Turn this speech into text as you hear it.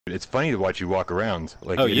It's funny to watch you walk around.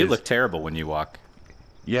 Like Oh, it you is. look terrible when you walk.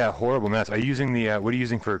 Yeah, horrible mess. Are you using the? What are you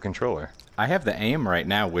using for a controller? I have the aim right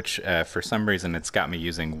now, which for some reason it's got me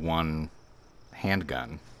using one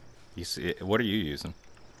handgun. You see, what are you using?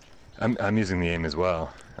 I'm using the aim as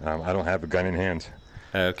well. I don't have a gun in hand.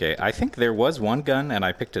 Okay, I think there was one gun and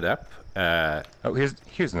I picked it up. Oh,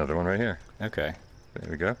 here's another one right here. Okay. There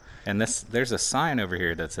we go. And there's a sign over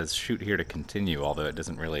here that says "Shoot here to continue," although it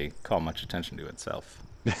doesn't really call much attention to itself.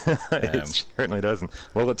 It certainly doesn't.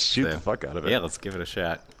 Well, let's shoot So, the fuck out of it. yeah, let's give it a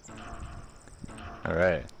shot. All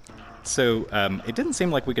right. So it didn't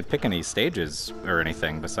seem like we could pick any stages or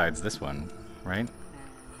anything besides this one, right?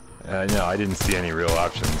 No, I didn't see any real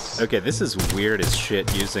options. Okay, this is weird as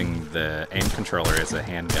shit using the aim controller as a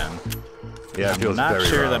handgun. Yeah, it feels I'm not very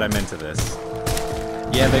sure wrong. that I'm into this.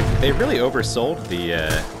 Yeah, they really oversold the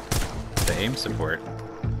aim support.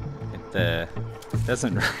 It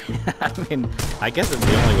doesn't. I mean, I guess it's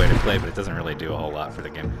the only way to play, but it doesn't really do a whole lot for the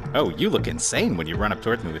game. Oh, you look insane when you run up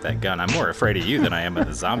towards me with that gun. I'm more afraid of you than I am of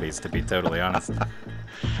the zombies, to be totally honest.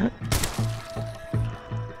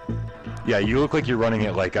 Yeah, you look like you're running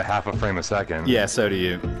at like a half a frame a second. Yeah, so do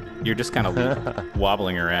you. You're just kind of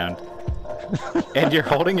wobbling around. And you're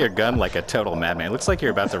holding your gun like a total madman. It looks like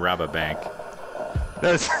you're about to rob a bank.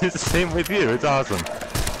 No, it's the same with you. It's awesome.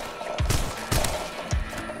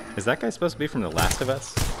 Is that guy supposed to be from The Last of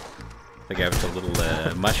Us? The guy with the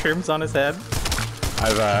little mushrooms on his head?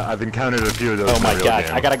 I've encountered a few of those. Oh in my the real god,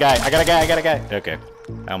 game. I got a guy. Okay,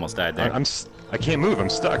 I almost died there. I can't move. I'm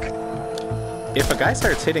stuck. If a guy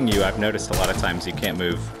starts hitting you, I've noticed a lot of times you can't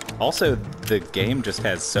move. Also, the game just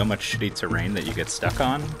has so much shitty terrain that you get stuck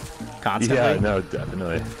on constantly. Yeah, no,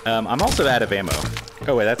 definitely. I'm also out of ammo.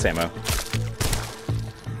 Oh wait, that's ammo.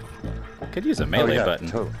 Could use a melee button.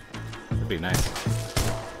 Totally. That'd be nice.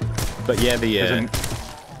 But yeah,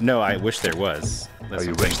 no, I wish there was. That's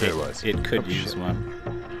you something. wish there was. It could Oh, use shit. one.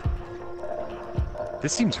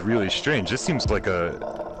 This seems really strange. This seems like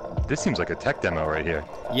a tech demo right here.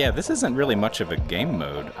 Yeah, this isn't really much of a game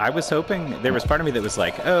mode. I was hoping, there was part of me that was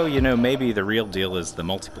like, oh, you know, maybe the real deal is the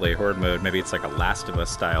multiplayer Horde mode. Maybe it's like a Last of Us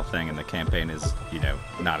style thing and the campaign is, you know,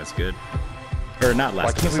 not as good. Or not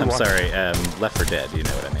Last of Us, I'm sorry, Left 4 Dead, you know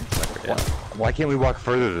what I mean, Left 4 Dead. Why can't we walk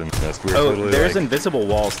further than this? We're Oh, totally there's like... invisible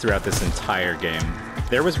walls throughout this entire game.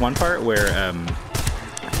 There was one part where,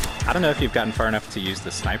 I don't know if you've gotten far enough to use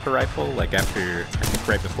the sniper rifle, like after, I think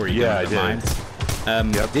right before you go into the mines.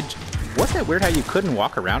 Yep. Wasn't it weird how you couldn't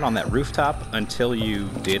walk around on that rooftop until you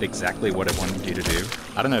did exactly what it wanted you to do?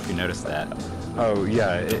 I don't know if you noticed that. Oh,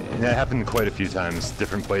 yeah, and that happened quite a few times,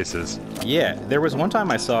 different places. Yeah, there was one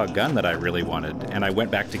time I saw a gun that I really wanted, and I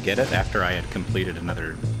went back to get it after I had completed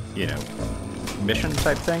another, you know, mission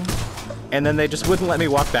type thing. And then they just wouldn't let me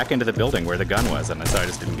walk back into the building where the gun was, and so I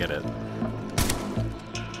just didn't get it.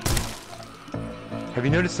 Have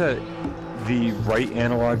you noticed that the right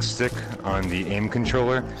analog stick on the aim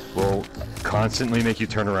controller will constantly make you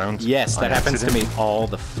turn around? Yes, that happens to accident? me all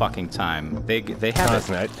the fucking time. They have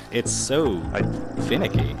Constantly. it. It's so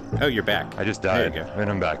finicky. Oh, you're back. I just died, There you go. and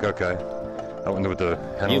I'm back. Okay. I wonder what the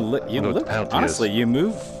penalty, You look, honestly, you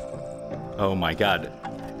move. Oh my god.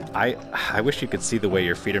 I wish you could see the way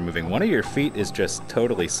your feet are moving. One of your feet is just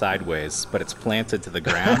totally sideways, but it's planted to the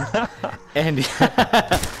ground. And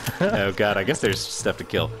oh god, I guess there's stuff to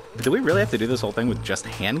kill. But do we really have to do this whole thing with just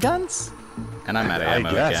handguns? And I'm out of ammo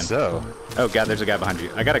I guess again. so. Oh god, there's a guy behind you.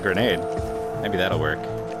 I got a grenade. Maybe that'll work.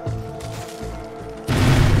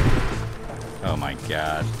 Oh my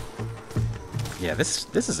god. Yeah, this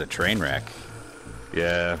is a train wreck.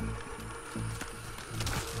 Yeah.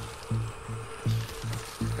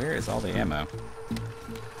 Where is all the ammo?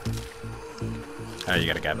 Oh, you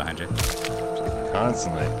got a guy behind you.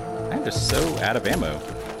 Constantly. I'm just so out of ammo.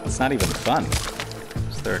 It's not even fun.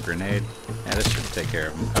 Just throw a grenade. Yeah, this should take care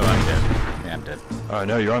of him. Oh, I'm dead. Yeah, I'm dead. Oh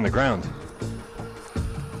no, you're on the ground.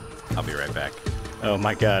 I'll be right back. Oh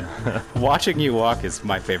my god. Watching you walk is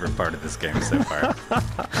my favorite part of this game so far.